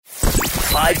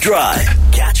5 Drive.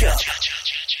 Catch up.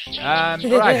 All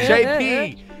right,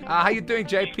 JP. How you doing,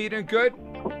 JP? Doing good?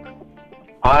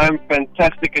 I'm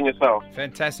fantastic, and yourself?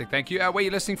 Fantastic, thank you. Where are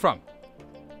you listening from?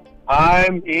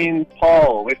 I'm in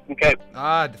Paul, Western Cape.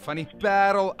 The funny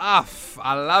battle off.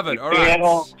 I love it. All right.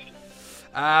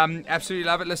 Absolutely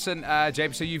love it. Listen,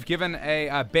 JP, so you've given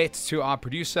a bet to our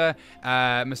producer,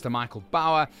 Mr. Michael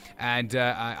Bauer, and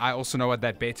I also know what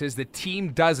that bet is. The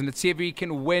team does, and let's see if we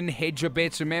can win Hedge your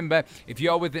bets. Remember, if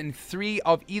you are within 3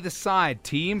 of either side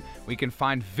team, we can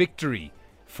find victory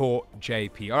for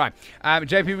JP. All right,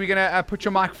 JP, we're going to put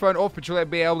your microphone off, but you'll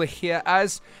be able to hear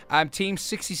us. Team,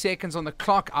 60 seconds on the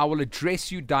clock. I will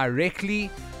address you directly.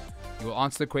 You will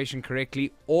answer the question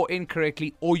correctly or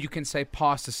incorrectly, or you can say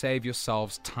pass to save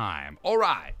yourselves time. All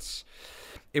right.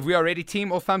 If we are ready,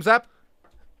 team, all thumbs up.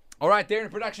 All right, there in the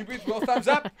production booth, all thumbs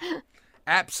up.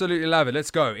 Absolutely love it.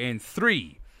 Let's go in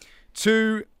 3,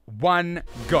 2, 1,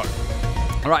 go.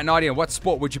 All right, Nadia, what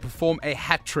sport would you perform a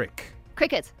hat trick?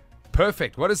 Cricket.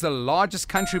 Perfect. What is the largest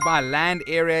country by land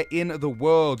area in the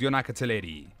world, Yonaka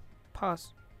Teledi?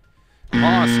 Pass.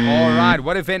 Pass. All right.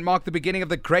 What event marked the beginning of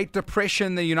the Great Depression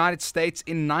in the United States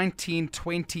in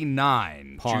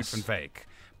 1929? Pass. Truth and fake.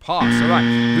 Pass. All right.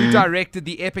 Who directed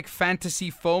the epic fantasy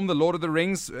film The Lord of the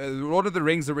Rings,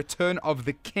 The Return of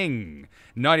the King?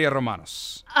 Nadia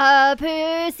Romanos.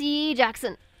 Percy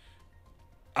Jackson.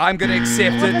 I'm going to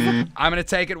accept it. I'm going to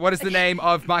take it. What is the name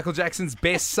of Michael Jackson's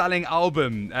best-selling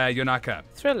album, Yonaka?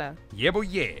 Thriller. Yeah, but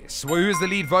yes. Well, who is the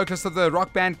lead vocalist of the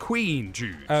rock band Queen,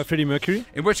 Jude? Freddie Mercury.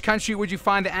 In which country would you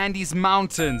find the Andes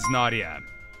Mountains, Nadia?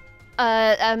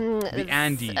 The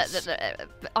Andes.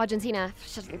 Argentina.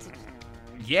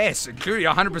 Yes, including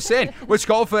 100%. Which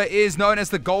golfer is known as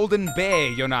the Golden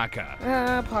Bear, Yonaka?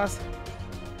 Pass.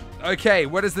 Okay,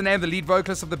 what is the name of the lead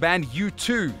vocalist of the band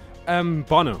U2?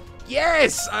 Bono.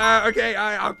 Yes! Okay,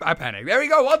 I panicked. There we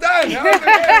go. Well done.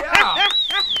 Yeah.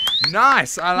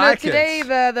 Nice. I like today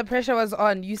it. the pressure was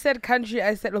on. You said country,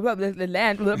 I said the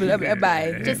land.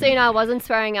 Bye. Just so you know, I wasn't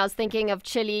swearing. I was thinking of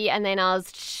Chile, and then I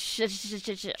was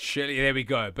Chile, there we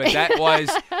go. But that was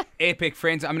epic,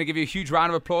 friends. I'm going to give you a huge round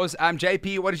of applause.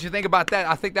 JP, what did you think about that?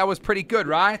 I think that was pretty good,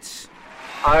 right?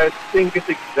 I think it's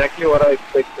exactly what I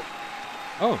expected.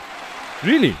 Oh,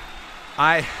 really?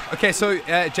 Okay, so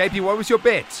JP, what was your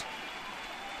bet?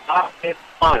 It's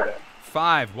fine.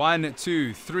 5. 1,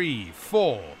 2, 3,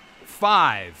 4,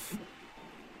 5,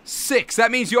 6. That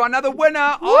means you're another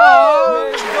winner.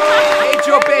 Oh, hedge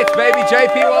your bets, baby.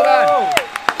 JP, well done.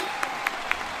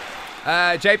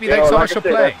 JP, thanks so much for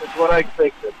playing. That's what I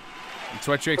expected. That's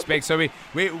what you expect. So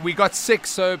we got 6.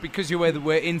 So because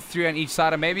we're in 3 on each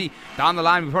side, and maybe down the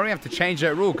line we probably have to change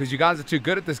that rule because you guys are too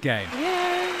good at this game.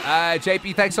 Yeah.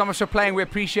 JP, thanks so much for playing. We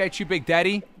appreciate you, Big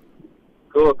Daddy.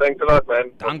 Cool, thanks a lot,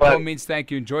 man. Danko means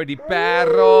thank you. Enjoy the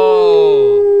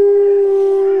battle.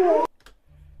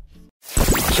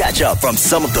 Catch up from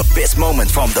some of the best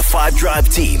moments from the 5 Drive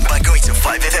team by going to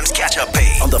 5FM's catch-up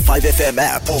page on the 5FM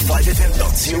app or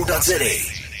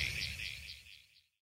 5FM.co.za.